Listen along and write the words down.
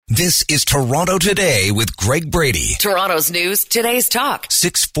This is Toronto Today with Greg Brady. Toronto's news, today's talk.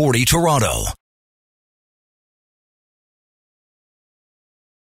 640 Toronto.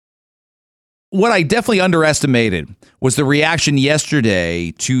 What I definitely underestimated was the reaction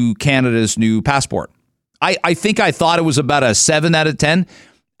yesterday to Canada's new passport. I think I thought it was about a 7 out of 10.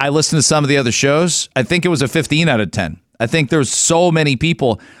 I listened to some of the other shows. I think it was a 15 out of 10. I think there's so many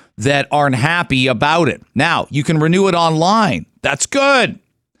people that aren't happy about it. Now, you can renew it online. That's good.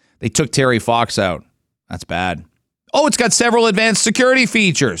 They took Terry Fox out. That's bad. Oh, it's got several advanced security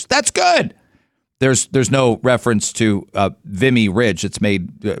features. That's good. There's no reference to Vimy Ridge. It's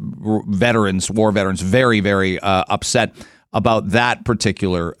made war veterans, very, very upset about that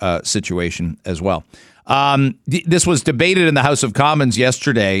particular situation as well. This was debated in the House of Commons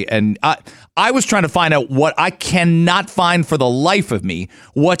yesterday, and I was trying to find out what I cannot find for the life of me,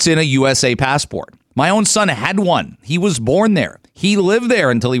 what's in a USA passport. My own son had one. He was born there. He lived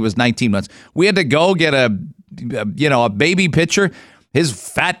there until he was 19 months. We had to go get a baby picture, his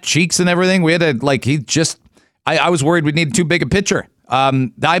fat cheeks and everything. We had to I was worried we'd need too big a picture.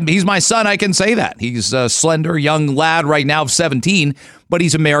 He's my son. I can say that. He's a slender young lad right now of 17, but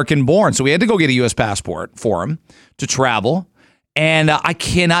he's American born. So we had to go get a U.S. passport for him to travel. And I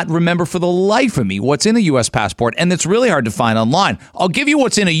cannot remember for the life of me what's in a U.S. passport. And it's really hard to find online. I'll give you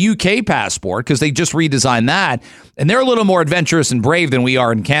what's in a U.K. passport because they just redesigned that. And they're a little more adventurous and brave than we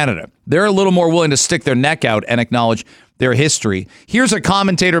are in Canada. They're a little more willing to stick their neck out and acknowledge their history. Here's a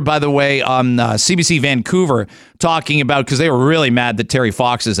commentator, by the way, on CBC Vancouver talking about, because they were really mad that Terry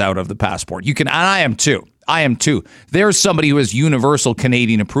Fox is out of the passport. And I am too. There's somebody who has universal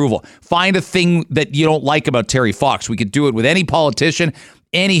Canadian approval. Find a thing that you don't like about Terry Fox. We could do it with any politician,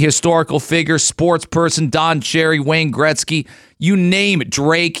 any historical figure, sports person, Don Cherry, Wayne Gretzky, you name it,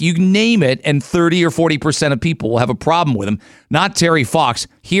 Drake, you name it, and 30 or 40% of people will have a problem with him. Not Terry Fox.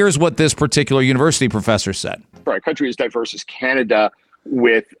 Here's what this particular university professor said. For a country as diverse as Canada,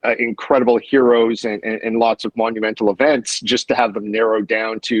 with incredible heroes and lots of monumental events, just to have them narrowed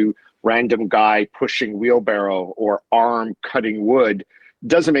down to random guy pushing wheelbarrow or arm cutting wood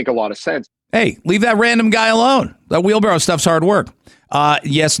doesn't make a lot of sense. Hey, leave that random guy alone. That wheelbarrow stuff's hard work.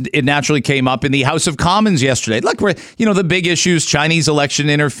 Yes, it naturally came up in the House of Commons yesterday. Look, the big issues, Chinese election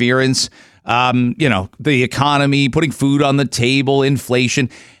interference, the economy, putting food on the table, inflation,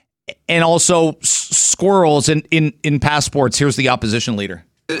 and also squirrels in passports. Here's the opposition leader.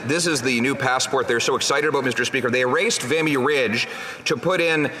 This is the new passport they're so excited about, Mr. Speaker. They erased Vimy Ridge to put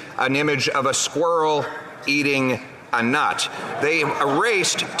in an image of a squirrel eating a nut. They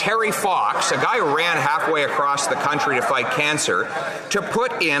erased Terry Fox, a guy who ran halfway across the country to fight cancer, to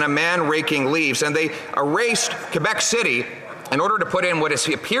put in a man raking leaves. And they erased Quebec City in order to put in what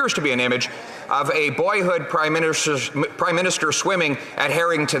appears to be an image of a boyhood prime minister swimming at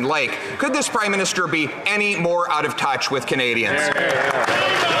Harrington Lake. Could this prime minister be any more out of touch with Canadians?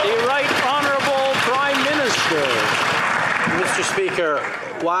 The right honourable prime minister. Mr. Speaker,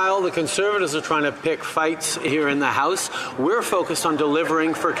 while the Conservatives are trying to pick fights here in the House, we're focused on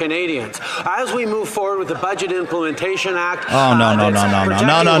delivering for Canadians. As we move forward with the Budget Implementation Act...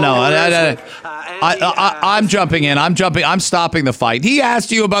 I'm jumping in. I'm stopping the fight. He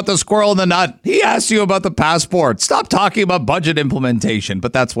asked you about the squirrel in the nut. He asked you about the passport. Stop talking about budget implementation.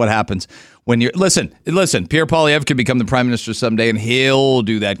 But that's what happens when you're... Listen, Pierre Poilievre could become the prime minister someday, and he'll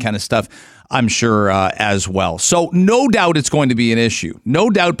do that kind of stuff, I'm sure, as well. So no doubt it's going to be an issue. No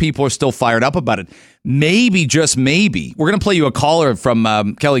doubt people are still fired up about it. Maybe, just maybe. We're going to play you a caller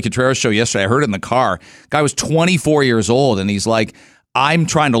from Kelly Contreras' show yesterday. I heard it in the car. Guy was 24 years old, and he's like, I'm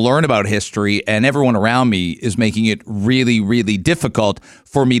trying to learn about history, and everyone around me is making it really, really difficult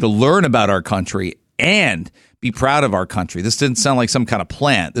for me to learn about our country and be proud of our country. This didn't sound like some kind of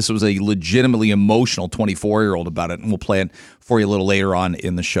plant. This was a legitimately emotional 24-year-old about it, and we'll play it for you a little later on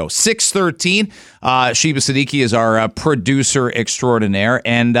in the show. 6:13, Sheba Siddiqui is our producer extraordinaire,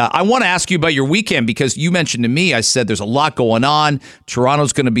 and I want to ask you about your weekend because you mentioned to me, I said there's a lot going on.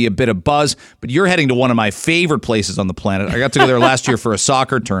 Toronto's going to be a bit of buzz, but you're heading to one of my favorite places on the planet. I got to go there last year for a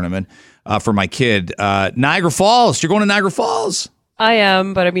soccer tournament for my kid. Niagara Falls. You're going to Niagara Falls. I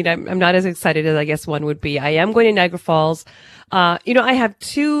am, but I mean, I'm not as excited as I guess one would be. I am going to Niagara Falls. I have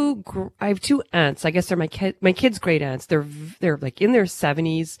two aunts. I guess they're my kids' great aunts. They're like in their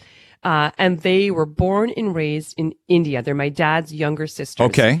 70s, and they were born and raised in India. They're my dad's younger sisters.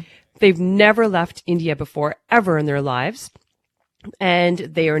 Okay. They've never left India before, ever in their lives. And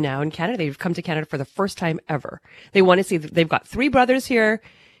they are now in Canada. They've come to Canada for the first time ever. They want to see, they've got 3 brothers here.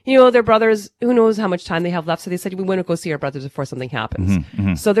 their brothers, who knows how much time they have left. So they said, we want to go see our brothers before something happens.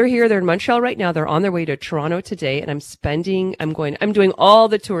 So they're here. They're in Montreal right now. They're on their way to Toronto today. And I'm doing all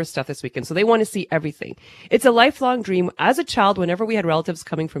the tourist stuff this weekend. So they want to see everything. It's a lifelong dream. As a child, whenever we had relatives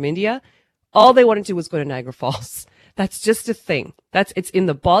coming from India, all they wanted to do was go to Niagara Falls. That's just a thing. It's in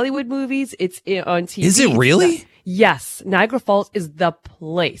the Bollywood movies. It's on TV. Is it really? Yes. Niagara Falls is the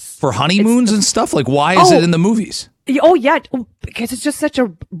place. For honeymoons and stuff? Like, why is it in the movies? Oh, yeah. Because it's just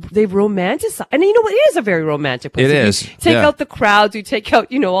they've romanticized. And you know what? It is a very romantic place. It is. Take out the crowds. You take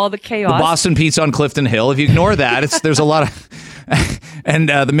out, all the chaos. The Boston Pizza on Clifton Hill. If you ignore that, there's a lot of... and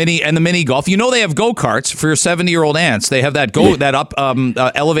the mini golf. They have go-karts for your 70-year-old aunts. They have that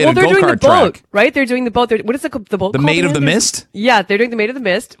elevated go-kart track. Right? They're doing the boat. What is the boat called? The Maid of the Mist? Yeah, they're doing the Maid of the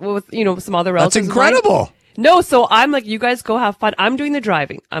Mist with, some other relatives. That's incredible. No, so I'm like, you guys go have fun. I'm doing the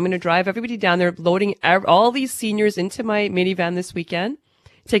driving. I'm going to drive everybody down there, loading all these seniors into my minivan this weekend,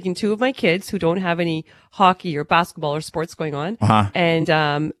 taking 2 of my kids who don't have any hockey or basketball or sports going on.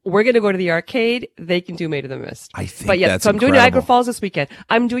 And we're going to go to the arcade. They can do Maid of the Mist. I think so I'm doing Niagara Falls this weekend.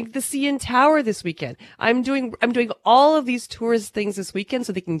 I'm doing the CN Tower this weekend. I'm doing all of these tourist things this weekend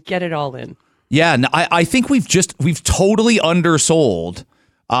so they can get it all in. Yeah, I think we've totally undersold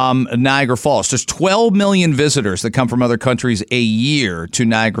Niagara Falls. There's 12 million visitors that come from other countries a year to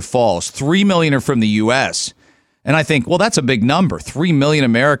Niagara Falls. 3 million are from the U.S. And I think, well, that's a big number, 3 million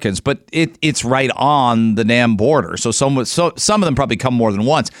Americans, but it's right on the damn border. So some of them probably come more than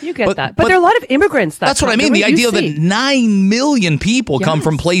once. You get that. But there are a lot of immigrants. That's what I mean. The idea that 9 million people come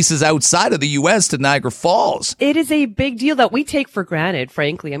from places outside of the U.S. to Niagara Falls. It is a big deal that we take for granted,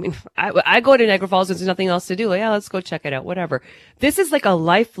 frankly. I mean, I go to Niagara Falls and there's nothing else to do. Like, let's go check it out, whatever. This is like a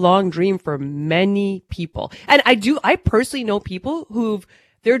lifelong dream for many people. And I personally know people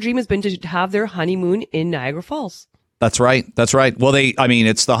their dream has been to have their honeymoon in Niagara Falls. That's right. Well,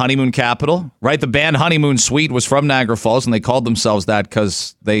 it's the honeymoon capital, right? The band Honeymoon Suite was from Niagara Falls, and they called themselves that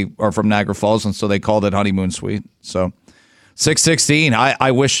because they are from Niagara Falls, and so they called it Honeymoon Suite. So 6:16. I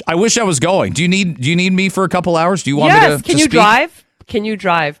wish I was going. Do you need me for a couple hours? Do you want me to? Yes. Can you drive? Can you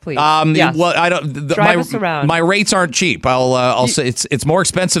drive, please? Yes. Well, I don't. Drive us around. My rates aren't cheap. I'll say it's more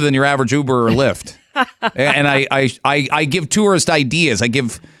expensive than your average Uber or Lyft. And I give tourist ideas. I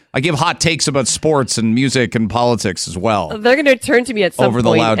give hot takes about sports and music and politics as well. They're going to turn to me at some over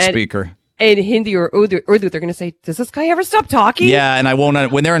point the loudspeaker. In Hindi or Urdu, they're going to say, "Does this guy ever stop talking?" Yeah, and I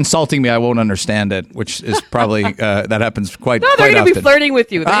won't. When they're insulting me, I won't understand it, which is probably that happens quite. No, they're going to be flirting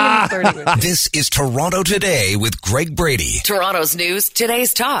with you. This is Toronto Today with Greg Brady. Toronto's news,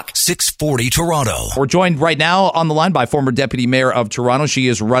 today's talk. 640 Toronto. We're joined right now on the line by former deputy mayor of Toronto. She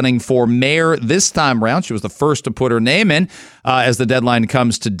is running for mayor this time round. She was the first to put her name in as the deadline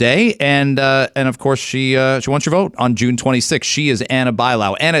comes today, and of course she wants your vote on June 26th. She is Anna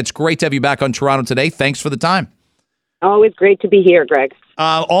Bailao. Anna, it's great to have you back on Toronto Today. Thanks for the time. Always great to be here, Greg.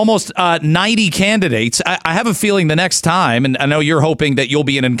 Almost 90 candidates. I have a feeling the next time, and I know you're hoping that you'll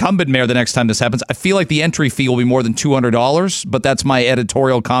be an incumbent mayor the next time this happens, I feel like the entry fee will be more than $200, but that's my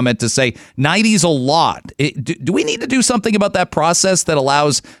editorial comment to say 90 is a lot. Do we need to do something about that process that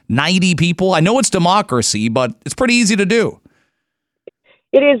allows 90 people? I know it's democracy, but it's pretty easy to do.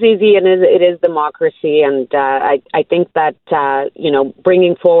 It is easy, and it is democracy, and I think that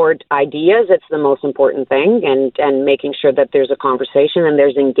bringing forward ideas, it's the most important thing, and making sure that there's a conversation and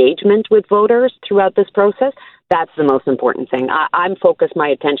there's engagement with voters throughout this process. That's the most important thing. I'm focused my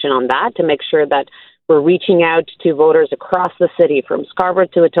attention on that to make sure that we're reaching out to voters across the city, from Scarborough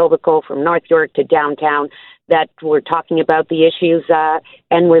to Etobicoke, from North York to downtown, that we're talking about the issues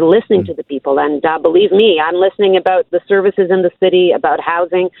and we're listening to the people. And believe me, I'm listening about the services in the city, about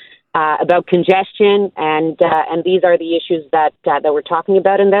housing, about congestion, and these are the issues that we're talking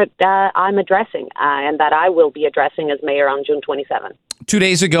about and that I'm addressing and that I will be addressing as mayor on June 27th. 2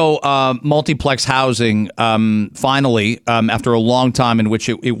 days ago, multiplex housing finally, after a long time in which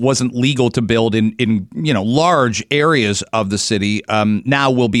it wasn't legal to build in large areas of the city, now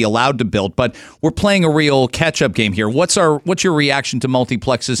will be allowed to build. But we're playing a real catch-up game here. What's your reaction to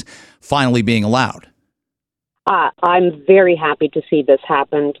multiplexes finally being allowed? I'm very happy to see this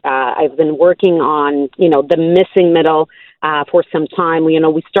happen. I've been working on the missing middle for some time.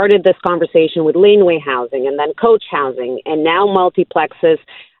 We started this conversation with laneway housing and then coach housing and now multiplexes,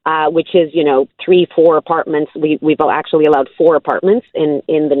 which is, 3-4 apartments. We've actually allowed 4 apartments in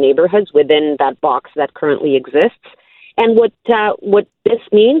the neighborhoods within that box that currently exists. And what this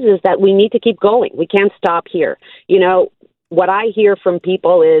means is that we need to keep going. We can't stop here. What I hear from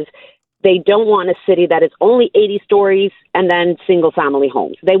people is they don't want a city that is only 80 stories and then single family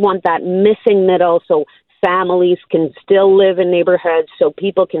homes. They want that missing middle. So families can still live in neighborhoods, so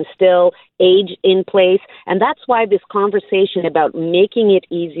people can still age in place. And that's why this conversation about making it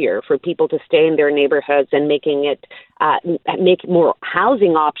easier for people to stay in their neighborhoods and making it make more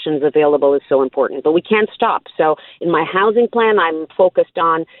housing options available is so important. But we can't stop. So in my housing plan, I'm focused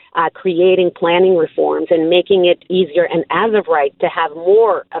on creating planning reforms and making it easier and as of right to have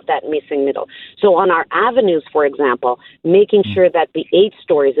more of that missing middle. So on our avenues, for example, making sure that the 8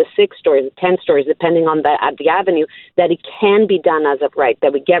 stories, the 6 stories, the 10 stories, depending on the avenue, that it can be done as of right,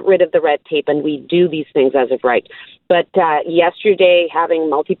 that we get rid of the red tape and we do these things as of right. But yesterday, having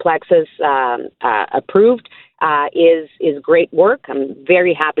multiplexes approved is great work. I'm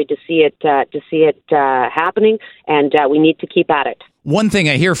very happy to see it happening, and we need to keep at it. One thing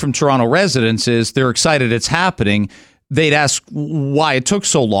I hear from Toronto residents is they're excited it's happening. They'd ask why it took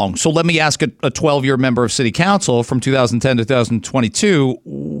so long. So let me ask a 12-year member of City Council from 2010 to 2022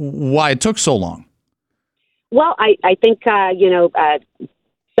 why it took so long. Well, I think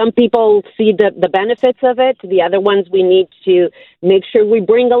some people see the benefits of it. The other ones we need to make sure we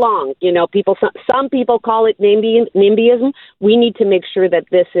bring along. Some people call it NIMBYism. We need to make sure that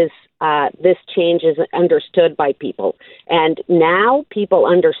this change is understood by people. And now people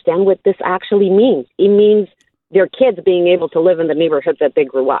understand what this actually means. It means their kids being able to live in the neighborhood that they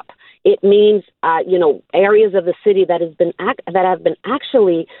grew up. It means areas of the city that have been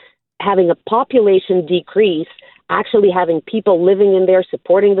actually having a population decrease, actually having people living in there,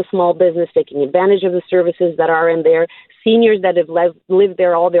 supporting the small business, taking advantage of the services that are in there, seniors that have lived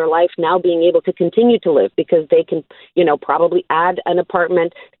there all their life now being able to continue to live because they can, probably add an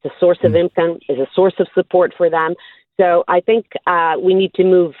apartment. It's a source of income, is a source of support for them. So I think we need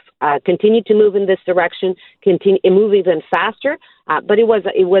to continue to move in this direction, move even faster. But it was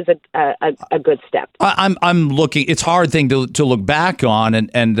a good step. I'm looking. It's a hard thing to look back on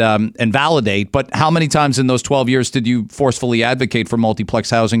and validate. But how many times in those 12 years did you forcefully advocate for multiplex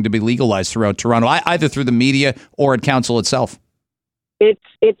housing to be legalized throughout Toronto, either through the media or at council itself?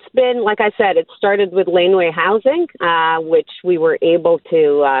 It's been, like I said, it started with laneway housing, which we were able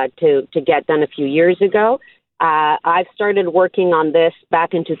to get done a few years ago. I've started working on this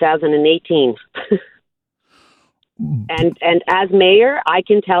back in 2018. And as mayor, I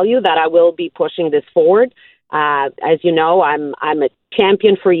can tell you that I will be pushing this forward. As you know, I'm a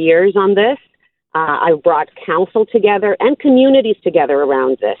champion for years on this. I've brought council together and communities together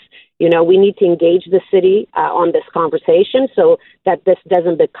around this. We need to engage the city on this conversation so that this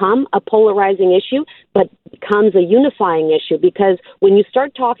doesn't become a polarizing issue, but becomes a unifying issue. Because when you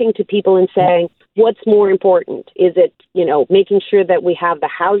start talking to people and saying, what's more important? Is it, making sure that we have the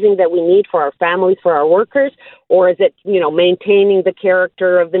housing that we need for our families, for our workers, or is it, maintaining the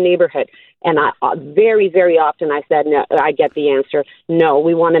character of the neighborhood? And I very, very often I said, no, I get the answer. No,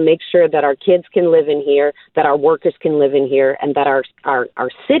 we want to make sure that our kids can live in here, that our workers can live in here, and that our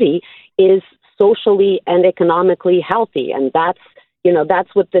city is socially and economically healthy. And that's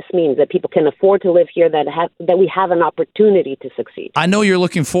what this means, that people can afford to live here, that we have an opportunity to succeed. I know you're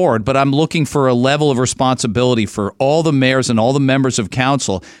looking forward, but I'm looking for a level of responsibility for all the mayors and all the members of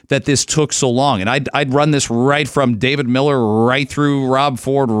council that this took so long. And I'd run this right from David Miller, right through Rob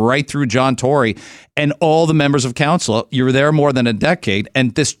Ford, right through John Tory, and all the members of council. You were there more than a decade,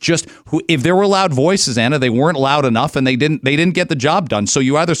 and this if there were loud voices, Anna, they weren't loud enough, and they didn't get the job done. So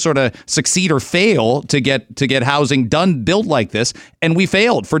you either sort of succeed or fail to get housing built like this. And we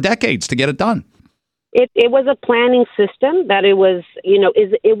failed for decades to get it done. It was a planning system that it was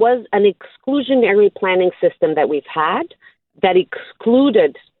an exclusionary planning system that we've had that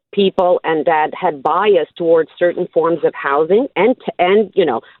excluded people and that had bias towards certain forms of housing and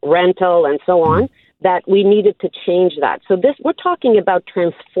rental and so on, that we needed to change that. So we're talking about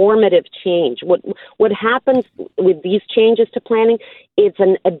transformative change. What happens with these changes to planning, it's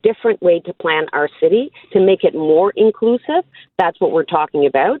a different way to plan our city to make it more inclusive. That's what we're talking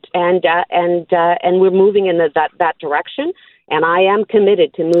about, and we're moving in that direction. And I am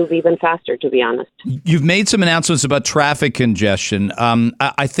committed to move even faster, to be honest. You've made some announcements about traffic congestion.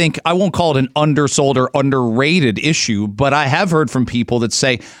 I think I won't call it an undersold or underrated issue, but I have heard from people that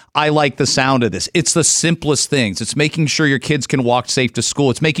say, I like the sound of this. It's the simplest things. It's making sure your kids can walk safe to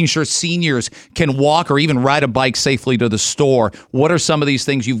school. It's making sure seniors can walk or even ride a bike safely to the store. What are some of these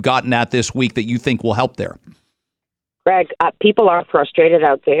things you've gotten at this week that you think will help there? Greg, people are frustrated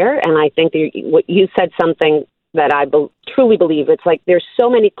out there, and I think what you said something that I truly believe. It's like there's so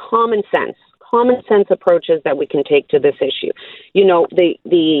many common sense approaches that we can take to this issue.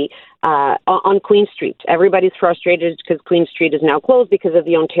 On Queen Street, everybody's frustrated because Queen Street is now closed because of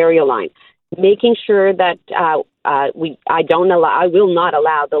the Ontario line. Making sure that I will not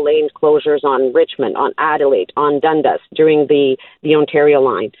allow the lane closures on Richmond, on Adelaide, on Dundas during the Ontario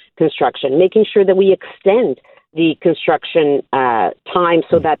line construction, making sure that we extend the construction time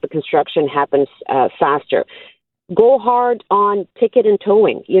so that the construction happens faster. Go hard on ticket and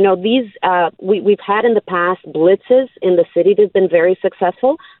towing. You know, these we've had in the past blitzes in the city that have been very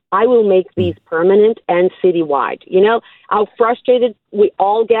successful. I will make these permanent and citywide. You know how frustrated we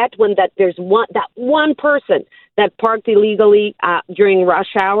all get when there's one person that parked illegally during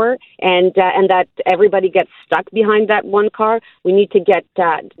rush hour, and that everybody gets stuck behind that one car. We need to get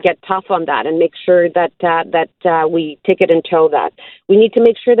tough on that and make sure that we ticket and tow that. We need to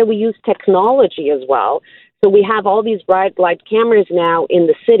make sure that we use technology as well. So we have all these bright light cameras now in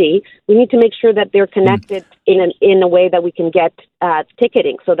the city. We need to make sure that they're connected in a way that we can get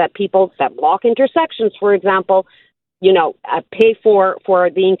ticketing, so that people that block intersections, for example, pay for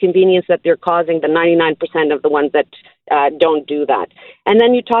the inconvenience that they're causing the 99% of the ones that don't do that. And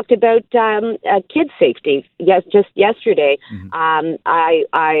then you talked about kid safety. Yes, just yesterday,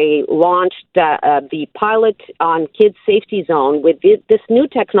 I launched the pilot on Kid Safety Zone with this new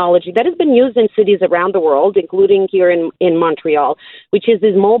technology that has been used in cities around the world, including here in Montreal, which is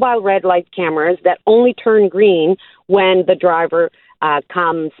these mobile red light cameras that only turn green when the driver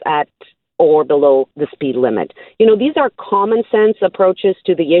comes at or below the speed limit. You know, these are common sense approaches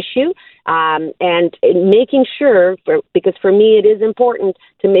to the issue, and making sure, because for me it is important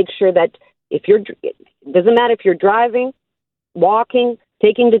to make sure that it doesn't matter if you're driving, walking,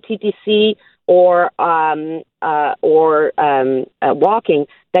 taking the TTC, or walking,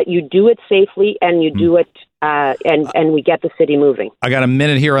 that you do it safely and you do it and we get the city moving. I got a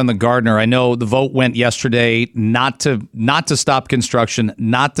minute here on the Gardiner. I know the vote went yesterday not to stop construction,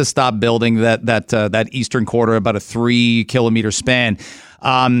 not to stop building that eastern quarter, about a 3 kilometer span.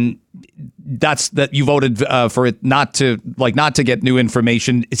 That's that you voted for it not to get new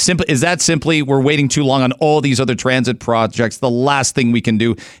information. Is that simply we're waiting too long on all these other transit projects? The last thing we can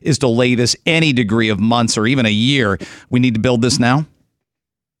do is delay this any degree of months or even a year. We need to build this now.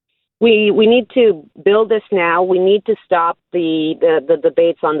 We need to build this now. We need to stop the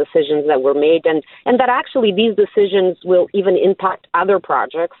debates on decisions that were made, and that actually these decisions will even impact other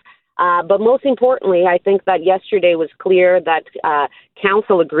projects. But most importantly, I think that yesterday was clear that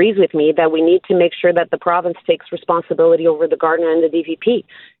Council agrees with me that we need to make sure that the province takes responsibility over the Gardiner and the DVP.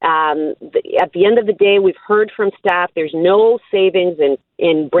 At the end of the day, we've heard from staff there's no savings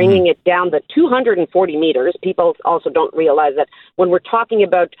in bringing it down the 240 meters. People also don't realize that when we're talking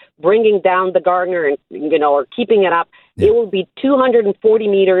about bringing down the Gardiner and or keeping it up, it will be 240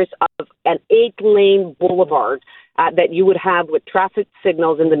 meters of an 8-lane boulevard that you would have with traffic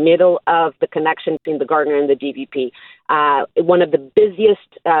signals in the middle of the connection between the Gardiner and the DVP. One of the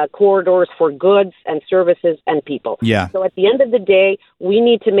busiest corridors for goods and services and people. Yeah. So at the end of the day, we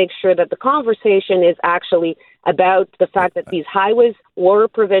need to make sure that the conversation is actually about the fact that these highways were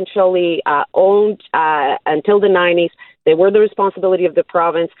provincially owned until the 90s. They were the responsibility of the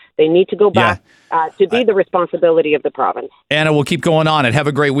province. They need to go back to be the responsibility of the province. Anna, we'll keep going on it. Have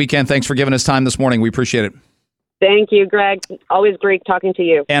a great weekend. Thanks for giving us time this morning. We appreciate it. Thank you, Greg. Always great talking to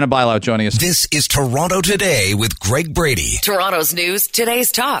you. Anna Bailao joining us. This is Toronto Today with Greg Brady. Toronto's news,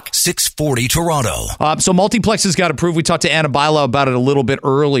 today's talk. 640 Toronto. So multiplexes got approved. We talked to Anna Bailao about it a little bit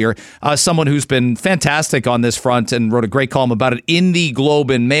earlier. Someone who's been fantastic on this front and wrote a great column about it in the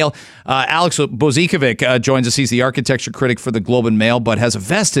Globe and Mail. Alex Bozikovic joins us. He's the architecture critic for the Globe and Mail, but has a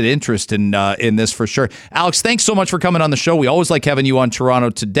vested interest in this for sure. Alex, thanks so much for coming on the show. We always like having you on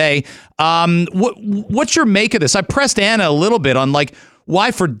Toronto Today. What's your make of this? I pressed Anna a little bit on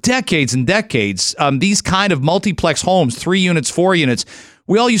why for decades and decades these kind of multiplex homes, 3 units, 4 units,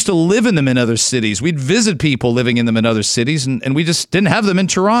 we all used to live in them in other cities. We'd visit people living in them in other cities, and we just didn't have them in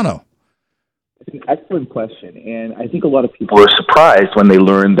Toronto. It's an excellent question, and I think a lot of people were surprised when they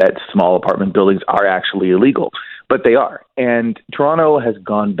learned that small apartment buildings are actually illegal, but they are. And Toronto has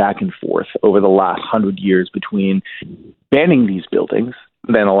gone back and forth over the last 100 years between banning these buildings,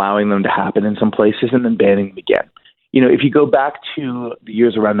 then allowing them to happen in some places, and then banning them again. You know, if you go back to the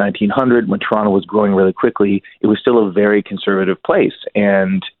years around 1900, when Toronto was growing really quickly, it was still a very conservative place.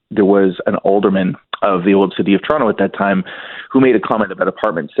 And there was an alderman of the old city of Toronto at that time who made a comment about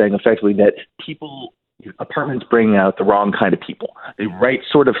apartments, saying effectively that apartments bring out the wrong kind of people. The right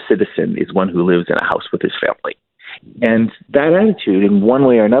sort of citizen is one who lives in a house with his family. And that attitude, in one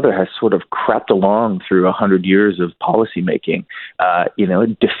way or another, has sort of crept along through 100 years of policymaking,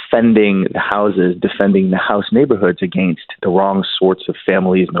 defending the houses, defending the house neighborhoods against the wrong sorts of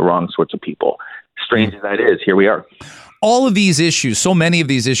families and the wrong sorts of people. strange as that is, here we are. All of these issues, so many of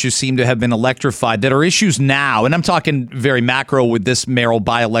these issues seem to have been electrified that are issues now, and I'm talking very macro with this mayoral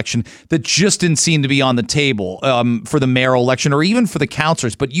by-election, that just didn't seem to be on the table for the mayoral election or even for the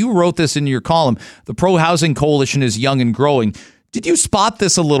councillors. But you wrote this in your column, the pro-housing coalition is young and growing. Did you spot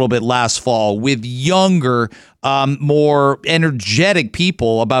this a little bit last fall with younger, more energetic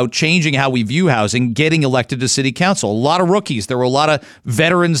people about changing how we view housing, getting elected to city council? A lot of rookies. There were a lot of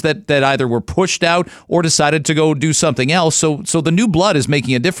veterans that either were pushed out or decided to go do something else. So the new blood is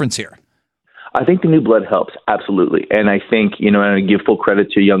making a difference here. I think the new blood helps, absolutely. And I think, and I give full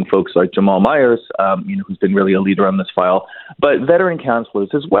credit to young folks like Jamal Myers, who's been really a leader on this file, but veteran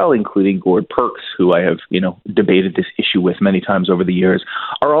councillors as well, including Gord Perks, who I have, debated this issue with many times over the years,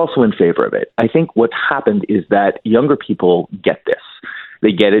 are also in favor of it. I think what's happened is that younger people get this.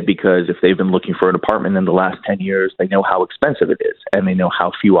 They get it because if they've been looking for an apartment in the last 10 years, they know how expensive it is and they know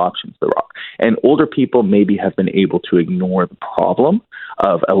how few options there are. And older people maybe have been able to ignore the problem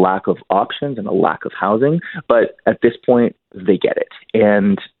of a lack of options and a lack of housing. But at this point, they get it.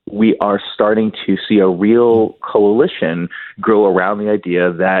 And we are starting to see a real coalition grow around the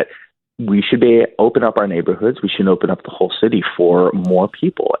idea that we should open up our neighborhoods. We should open up the whole city for more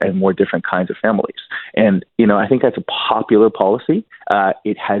people and more different kinds of families. And, I think that's a popular policy.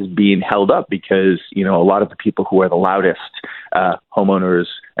 It has been held up because, a lot of the people who are the loudest, homeowners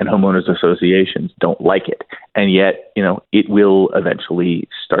and homeowners associations, don't like it. And yet, it will eventually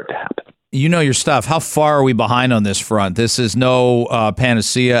start to happen. You know your stuff. How far are we behind on this front? This is no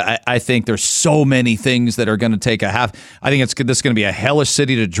panacea. I think there's so many things that are going to take I think this is going to be a hellish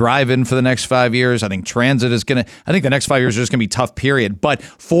city to drive in for the next 5 years. I think transit is I think the next 5 years are just going to be tough, period. But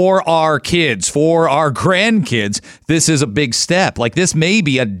for our kids, for our grandkids, this is a big step. Like, this may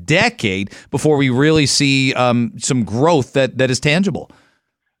be a decade before we really see some growth that is tangible.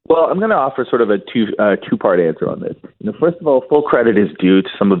 Well, I'm going to offer sort of a two-part answer on this. First of all, full credit is due to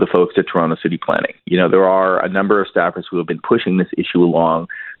some of the folks at Toronto City Planning. There are a number of staffers who have been pushing this issue along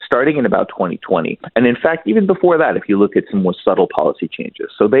starting in about 2020. And in fact, even before that, if you look at some more subtle policy changes.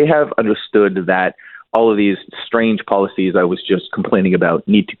 So they have understood that all of these strange policies I was just complaining about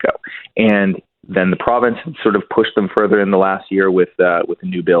need to go. And then the province sort of pushed them further in the last year with a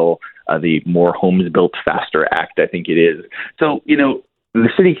new bill, the More Homes Built Faster Act, I think it is. So, the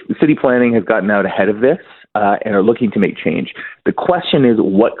city planning has gotten out ahead of this and are looking to make change. The question is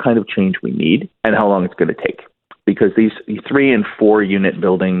what kind of change we need and how long it's going to take. Because these 3 and 4 unit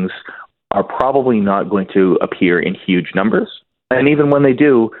buildings are probably not going to appear in huge numbers. And even when they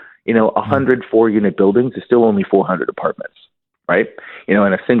do, 104 unit buildings is still only 400 apartments, right?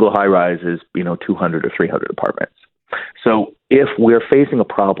 And a single high rise is, 200 or 300 apartments. So if we're facing a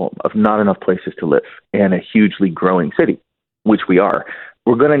problem of not enough places to live and a hugely growing city, which we are,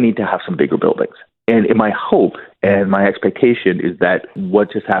 we're going to need to have some bigger buildings. And my hope and my expectation is that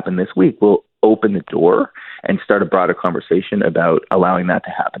what just happened this week will open the door and start a broader conversation about allowing that to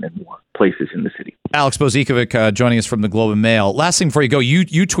happen in more places in the city. Alex Bozikovic joining us from the Globe and Mail. Last thing before you go, you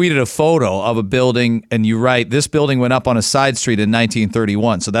tweeted a photo of a building, and you write, this building went up on a side street in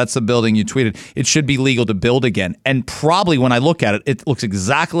 1931. So that's the building you tweeted. It should be legal to build again. And probably when I look at it, it looks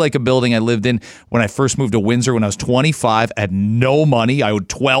exactly like a building I lived in when I first moved to Windsor when I was 25. I had no money. I owed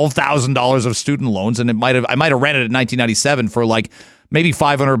 $12,000 of student loans, and I might have rented it in 1997 for maybe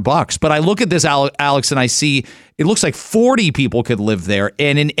 $500. But I look at this, Alex, and I see it looks like 40 people could live there.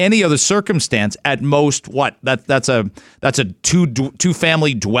 And in any other circumstance, at most, that's a two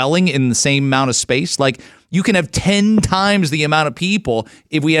family dwelling in the same amount of space. Like, you can have 10 times the amount of people.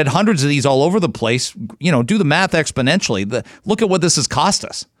 If we had hundreds of these all over the place, do the math exponentially. Look at what this has cost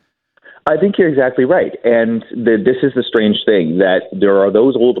us. I think you're exactly right. And this is the strange thing, that there are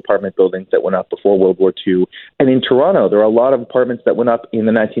those old apartment buildings that went up before World War II. And in Toronto, there are a lot of apartments that went up in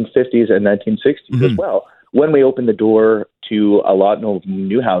the 1950s and 1960s as well. When we opened the door to a lot of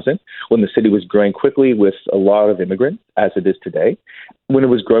new housing, when the city was growing quickly with a lot of immigrants, as it is today, when it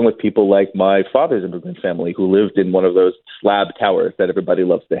was growing with people like my father's immigrant family who lived in one of those slab towers that everybody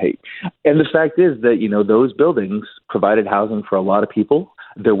loves to hate. And the fact is that, those buildings provided housing for a lot of people.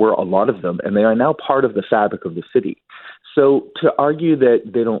 There were a lot of them, and they are now part of the fabric of the city. So to argue that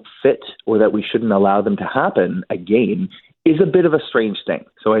they don't fit or that we shouldn't allow them to happen again is a bit of a strange thing.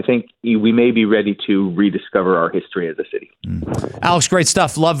 So I think we may be ready to rediscover our history as a city. Alex, great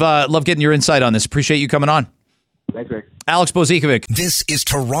stuff. Love getting your insight on this. Appreciate you coming on. Thanks, Greg. Alex Bozikovic. This is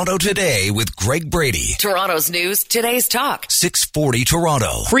Toronto Today with Greg Brady. Toronto's news, today's talk. 640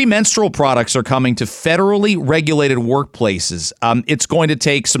 Toronto. Free menstrual products are coming to federally regulated workplaces. It's going to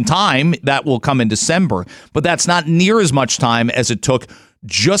take some time. That will come in December, but that's not near as much time as it took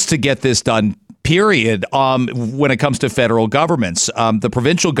just to get this done period, when it comes to federal governments. The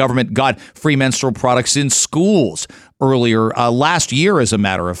provincial government got free menstrual products in schools earlier last year, as a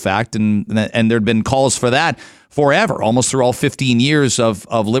matter of fact, and there'd been calls for that forever, almost through all 15 years of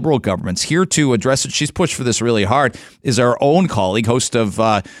Liberal governments. Here to address it, she's pushed for this really hard, is our own colleague, host of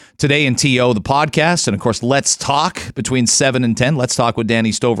Today in TO, the podcast, and of course, Let's Talk between 7 and 10. Let's Talk with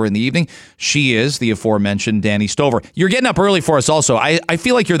Dani Stover in the evening. She is the aforementioned Dani Stover. You're getting up early for us also. I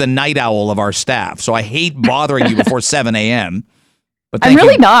feel like you're the night owl of our staff, so I hate bothering you before 7 a.m. But I'm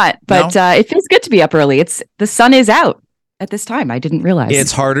really not, but it feels good to be up early. The sun is out at this time. I didn't realize.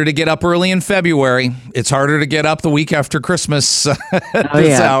 It's harder to get up early in February. It's harder to get up the week after Christmas at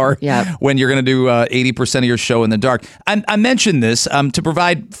this hour when you're going to do 80% of your show in the dark. I mentioned this to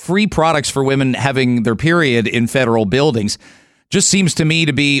provide free products for women having their period in federal buildings. Just seems to me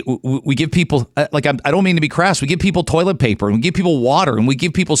to be, we give people, I don't mean to be crass, we give people toilet paper, and we give people water, and we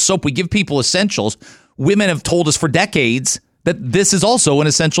give people soap, we give people essentials. Women have told us for decades that this is also an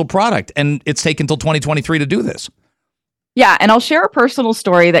essential product, and it's taken until 2023 to do this. Yeah, and I'll share a personal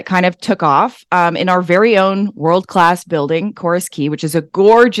story that kind of took off in our very own world-class building, Chorus Key, which is a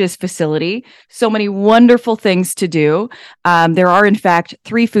gorgeous facility. So many wonderful things to do. There are, in fact,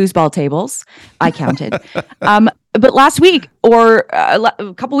 3 foosball tables. I counted. But last week or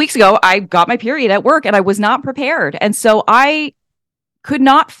a couple weeks ago, I got my period at work and I was not prepared. And so I could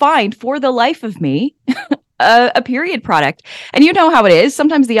not find, for the life of me, a period product. And you know how it is.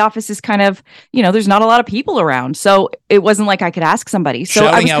 Sometimes the office is kind of, there's not a lot of people around. So it wasn't like I could ask somebody. So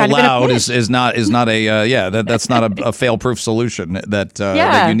shouting out loud is not that's not a fail-proof solution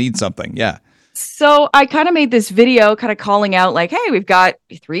that you need something. Yeah. So I kind of made this video kind of calling out like, hey, we've got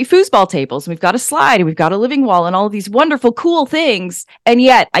 3 foosball tables, and we've got a slide, and we've got a living wall, and all of these wonderful, cool things. And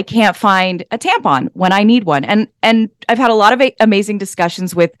yet I can't find a tampon when I need one. And I've had a lot of amazing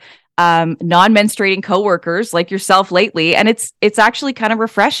discussions with non-menstruating coworkers like yourself lately. And it's actually kind of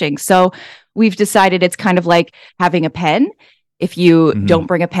refreshing. So we've decided it's kind of like having a pen. If you don't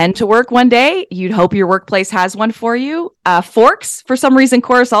bring a pen to work one day, you'd hope your workplace has one for you. Forks, for some reason,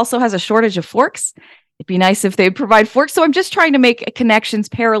 Chorus also has a shortage of forks. It'd be nice if they'd provide forks. So I'm just trying to make connections,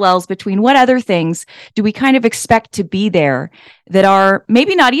 parallels between what other things do we kind of expect to be there that are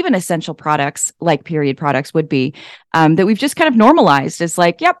maybe not even essential products like period products would be, that we've just kind of normalized as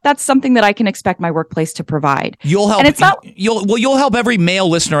like, yep, that's something that I can expect my workplace to provide. You'll help. And it's not. You'll help every male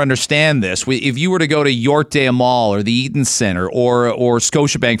listener understand this. If you were to go to Yorkdale Mall or the Eaton Center or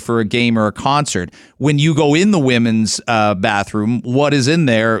Scotiabank for a game or a concert, when you go in the women's bathroom, what is in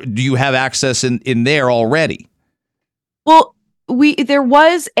there? Do you have access in there already? Well, there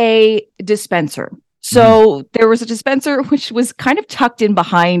was a dispenser. So there was a dispenser which was kind of tucked in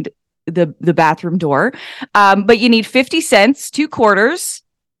behind the bathroom door. But you need 50 cents, 2 quarters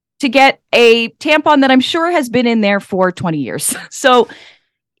to get a tampon that I'm sure has been in there for 20 years. So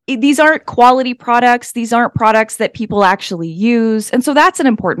these aren't quality products. These aren't products that people actually use. And so that's an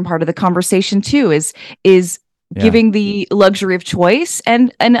important part of the conversation too, is giving the luxury of choice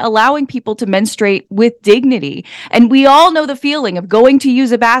and allowing people to menstruate with dignity. And we all know the feeling of going to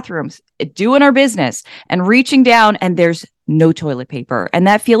use a bathroom, doing our business, and reaching down and there's no toilet paper. And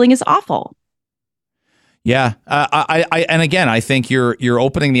that feeling is awful. Yeah. I think you're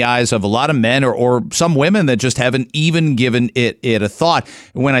opening the eyes of a lot of men or some women that just haven't even given it a thought.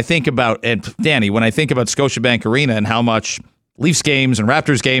 When I think about, and Dani, when I think about Scotiabank Arena and how much Leafs games and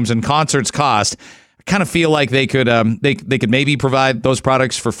Raptors games and concerts cost, I kind of feel like they could maybe provide those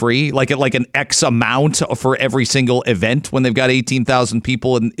products for free, like an X amount for every single event when they've got 18,000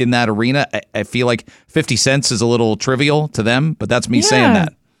 people in that arena. I feel like 50 cents is a little trivial to them, but that's me saying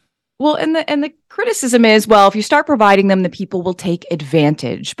that. Well, and the criticism is, well, if you start providing them, the people will take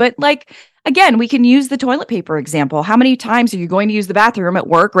advantage. But again, we can use the toilet paper example. How many times are you going to use the bathroom at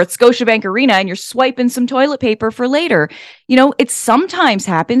work or at Scotiabank Arena and you're swiping some toilet paper for later? It sometimes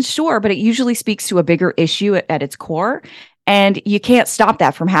happens, sure, but it usually speaks to a bigger issue at its core. And you can't stop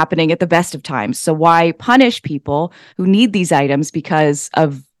that from happening at the best of times. So why punish people who need these items because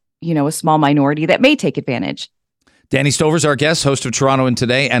of, a small minority that may take advantage? Dani Stover's our guest, host of Toronto and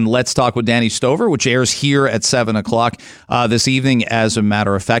Today, and Let's Talk with Dani Stover, which airs here at 7 o'clock this evening, as a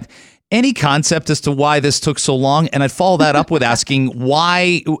matter of fact. Any concept as to why this took so long? And I'd follow that up with asking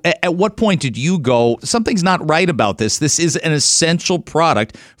why, at what point did you go, something's not right about this. This is an essential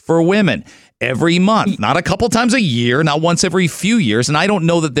product for women. Every month, not a couple times a year, not once every few years. And I don't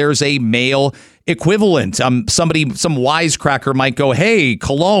know that there's a male equivalent. Some wisecracker might go, hey,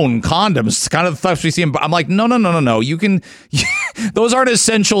 cologne, condoms, kind of stuff we see. I'm like, no. You can, those aren't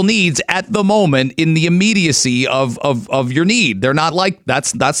essential needs at the moment in the immediacy of your need. They're not like,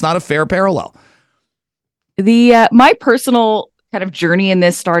 that's not a fair parallel. My personal kind of journey in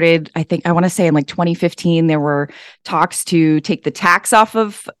this started, I want to say in like 2015, there were talks to take the tax off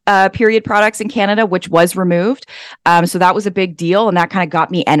of period products in Canada, which was removed. So that was a big deal. And that kind of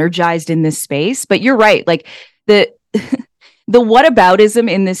got me energized in this space. But you're right. Like the whataboutism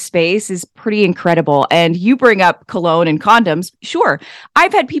in this space is pretty incredible. And you bring up cologne and condoms. Sure.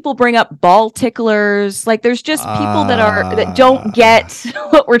 I've had people bring up ball ticklers. Like there's just people that don't get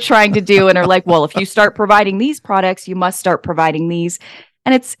what we're trying to do and are like, well, if you start providing these products, you must start providing these.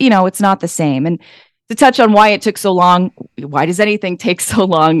 And it's not the same. And to touch on why it took so long, why does anything take so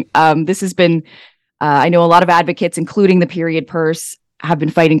long? This has been, I know a lot of advocates, including the period purse, have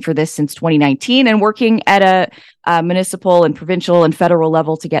been fighting for this since 2019 and working at a municipal and provincial and federal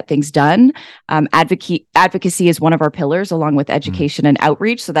level to get things done. Advocacy is one of our pillars, along with education and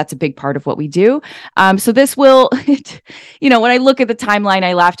outreach. So that's a big part of what we do. So this will, when I look at the timeline,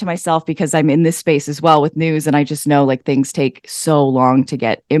 I laugh to myself because I'm in this space as well with news. And I just know like things take so long to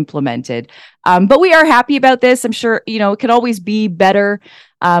get implemented. But we are happy about this. I'm sure, it could always be better.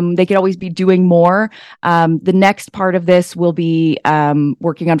 They could always be doing more. The next part of this will be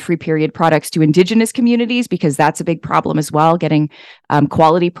working on free period products to Indigenous communities, because that's a big problem as well, getting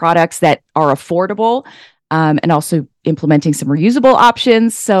quality products that are affordable, and also implementing some reusable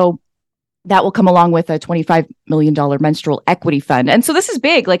options. So that will come along with a $25 million menstrual equity fund. And so this is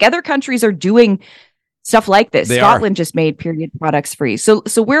big. Like other countries are doing stuff like this. Scotland just made period products free. So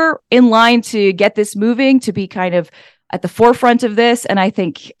we're in line to get this moving, to be kind of at the forefront of this. And I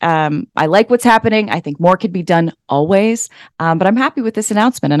think I like what's happening. I think more could be done always. But I'm happy with this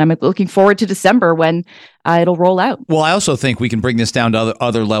announcement, and I'm looking forward to December when it'll roll out. Well, I also think we can bring this down to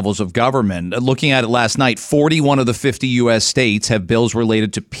other levels of government. Looking at it last night, 41 of the 50 U.S. states have bills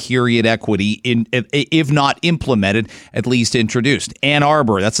related to period equity, if not implemented, at least introduced. Ann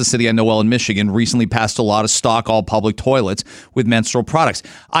Arbor, that's the city I know well in Michigan, recently passed a law to stock all public toilets with menstrual products.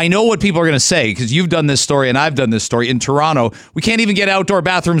 I know what people are going to say, because you've done this story and I've done this story. In Toronto, we can't even get outdoor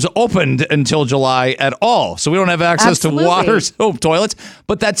bathrooms opened until July at all. So we don't have access to water toilets.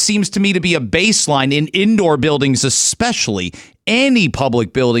 But that seems to me to be a baseline in indoor buildings, especially any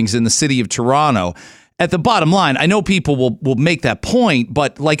public buildings in the city of Toronto. At the bottom line, I know people will make that point,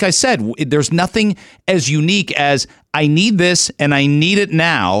 but like I said, there's nothing as unique as I need this and I need it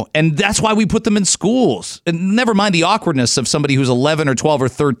now. And that's why we put them in schools. And never mind the awkwardness of somebody who's 11 or 12 or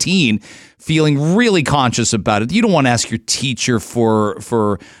 13 feeling really conscious about it. You don't want to ask your teacher for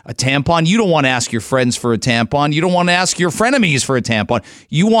a tampon. You don't want to ask your friends for a tampon. You don't want to ask your frenemies for a tampon.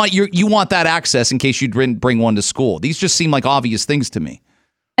 You want that access in case you didn't bring one to school. These just seem like obvious things to me.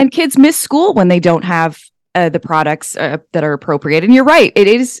 And kids miss school when they don't have the products that are appropriate. And you're right. It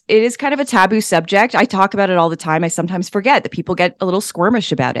is kind of a taboo subject. I talk about it all the time. I sometimes forget that people get a little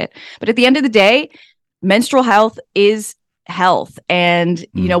squirmish about it. But at the end of the day, menstrual health is health. And,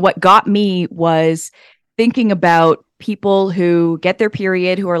 what got me was thinking about people who get their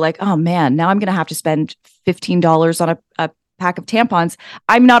period who are like, oh man, now I'm going to have to spend $15 on a pack of tampons.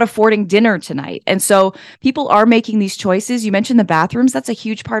 I'm not affording dinner tonight. And so people are making these choices. You mentioned the bathrooms. That's a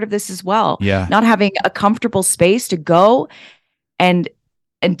huge part of this as well. Yeah. Not having a comfortable space to go and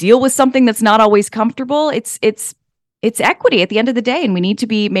deal with something that's not always comfortable. It's equity at the end of the day. And we need to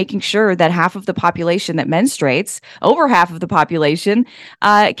be making sure that half of the population that menstruates, over half of the population,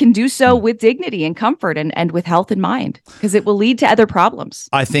 can do so with dignity and comfort and with health in mind, because it will lead to other problems.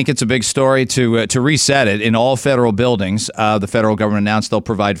 I think it's a big story to reset it in all federal buildings. The federal government announced they'll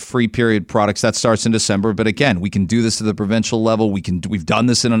provide free period products. That starts in December. But again, we can do this at the provincial level. We've done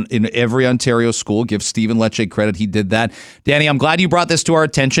this in every Ontario school. Give Stephen Lecce credit. He did that. Dani, I'm glad you brought this to our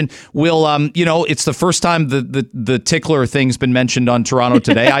attention. We'll, it's the first time the tickler thing's been mentioned on Toronto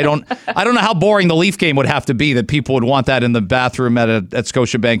today. I don't know how boring the Leaf game would have to be that people would want that in the bathroom at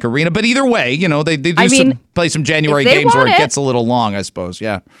Scotiabank Arena. But either way, they play some January games where it gets a little long, I suppose.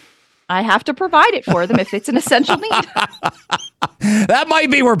 Yeah. I have to provide it for them if it's an essential need. That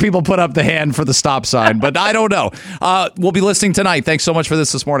might be where people put up the hand for the stop sign, but I don't know. We'll be listening tonight. Thanks so much for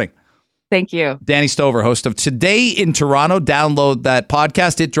this morning. Thank you. Dani Stover, host of Today in Toronto. Download that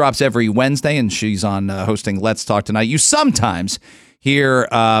podcast. It drops every Wednesday, and she's on hosting Let's Talk Tonight. You sometimes hear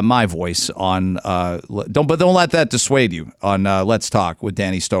my voice on, don't let that dissuade you, on Let's Talk with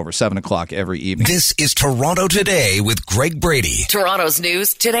Dani Stover, 7 o'clock every evening. This is Toronto Today with Greg Brady. Toronto's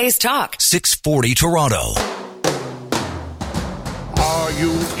news, today's talk. 640 Toronto. Are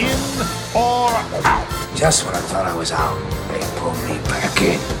you in or out? Just when I thought I was out, they pulled me back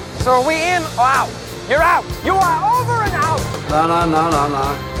in. So are we in or out? You're out. You are over and out.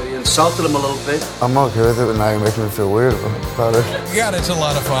 No. You insulted him a little bit. I'm okay with it, but now you're making me feel weird about it. Yeah, it's a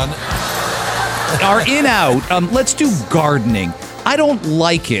lot of fun. Our in-out, let's do gardening. I don't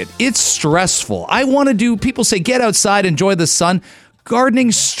like it. It's stressful. I want to do, people say, get outside, enjoy the sun.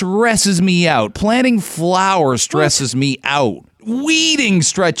 Gardening stresses me out. Planting flowers stresses me out. Weeding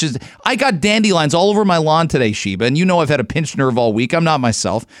stretches. I got dandelions all over my lawn today, Sheba, and you know I've had a pinched nerve all week. I'm not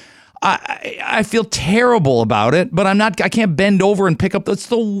myself. I feel terrible about it, but I can't bend over and pick up. That's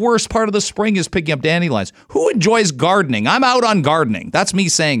the worst part of the spring is picking up dandelions. Who enjoys gardening? I'm out on gardening. That's me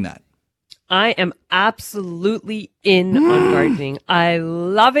saying that. I am absolutely in on gardening. I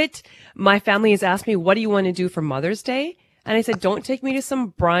love it. My family has asked me, what do you want to do for Mother's Day? And I said, don't take me to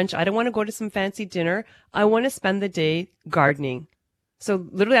some brunch. I don't want to go to some fancy dinner. I want to spend the day gardening. So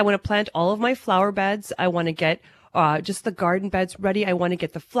literally, I want to plant all of my flower beds. I want to get just the garden beds ready. I want to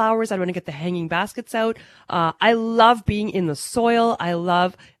get the flowers. I want to get the hanging baskets out. I love being in the soil. I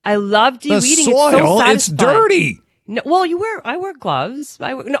love de-weeding. The soil, it's dirty. No, well, I wear gloves. But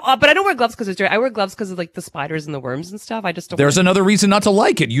I don't wear gloves because it's dirty. I wear gloves because of like the spiders and the worms and stuff. I just don't. There's another reason not to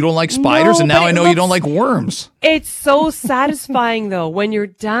like it. You don't like spiders, and now I know you don't like worms. It's so satisfying though when you're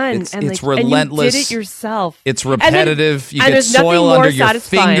done it's and relentless. And you did it yourself. It's repetitive. You get soil under your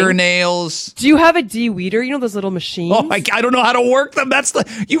fingernails. Do you have a de-weeder? You know those little machines? Oh, I don't know how to work them.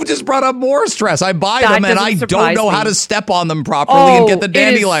 You just brought up more stress. I buy them and I don't know how to step on them properly and get the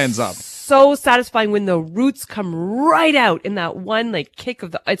dandelions up. So satisfying when the roots come right out in that one like kick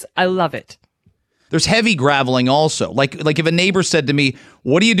of I love it. There's heavy graveling also. Like if a neighbor said to me,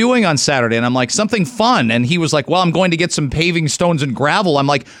 "What are you doing on Saturday?" and I'm like, "Something fun." And he was like, "Well, I'm going to get some paving stones and gravel." I'm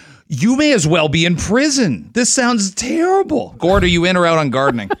like, "You may as well be in prison. This sounds terrible." Gord, are you in or out on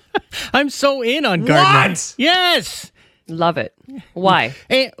gardening? I'm so in on gardening. What? Yes. Love it. Why?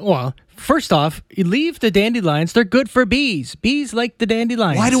 Well, first off, you leave the dandelions. They're good for bees. Bees like the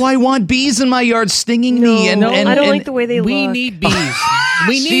dandelions. Why do I want bees in my yard stinging me? I don't like the way they look. We need bees.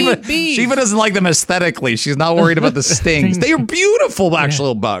 We need bees. Sheba doesn't like them aesthetically. She's not worried about the stings. They are beautiful,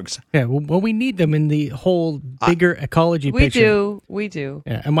 actual bugs. Yeah, well, we need them in the whole bigger ecology picture. We do.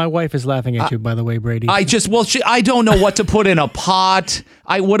 Yeah, and my wife is laughing at you, by the way, Brady. I don't know what to put in a pot.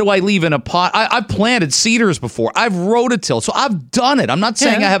 What do I leave in a pot? I've planted cedars before. I've rototilled, so I've done it. I'm not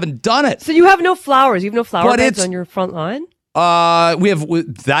saying I haven't done it. So you have no flowers. You have no flower beds on your front lawn?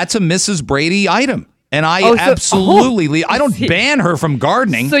 That's a Mrs. Brady item. And I I don't ban her from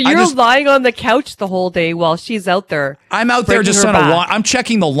gardening. So you're lying on the couch the whole day while she's out there. I'm out there just on a lawn. I'm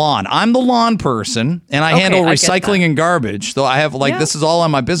checking the lawn. I'm the lawn person, and I handle recycling and garbage. So I have this is all on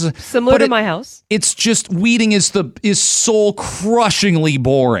my business. Similar to my house. It's just weeding is soul crushingly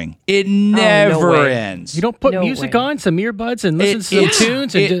boring. It never ends. You don't put music on, some earbuds, and listen to some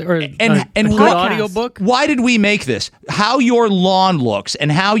tunes, and good audiobook. Why did we make this? How your lawn looks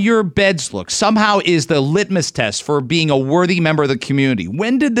and how your beds look somehow is the litmus test for being a worthy member of the community.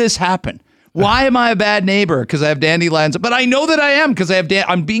 When did this happen? Why am I a bad neighbor? Because I have dandelions. But I know that I am because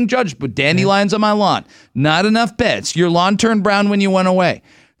I'm being judged with dandelions on my lawn. Not enough beds. Your lawn turned brown when you went away.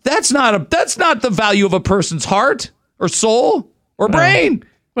 That's not the value of a person's heart or soul or brain.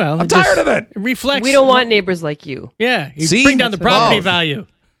 Well, I'm tired of it. Reflects. We don't want neighbors like you. Yeah, you bring down the property value.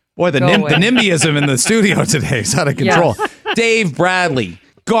 Boy, the NIMBYism in the studio today is out of control. Yes. Dave Bradley.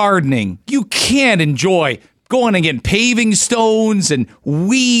 Gardening. You can't enjoy going and getting paving stones and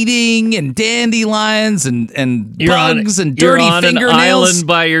weeding and dandelions and bugs and dirty fingernails. You're on an island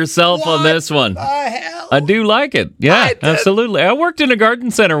by yourself on this one. What the hell? I do like it. Yeah, absolutely. I worked in a garden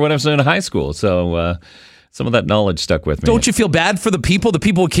center when I was in high school, so some of that knowledge stuck with me. Don't you feel bad for the people? The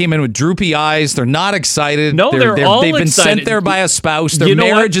people who came in with droopy eyes. They're not excited. No, they're all They've been excited. sent there by a spouse. Their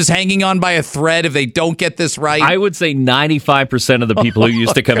marriage is hanging on by a thread if they don't get this right. I would say 95% of the people who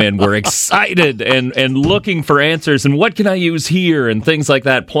used to come in were excited and looking for answers and what can I use here and things like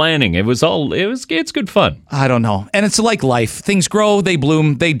that. Planning. It's good fun. I don't know. And it's like life. Things grow, they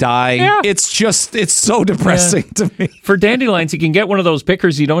bloom, they die. Yeah. It's so depressing to me. For dandelions, you can get one of those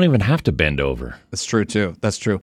pickers you don't even have to bend over. That's true too. That's true.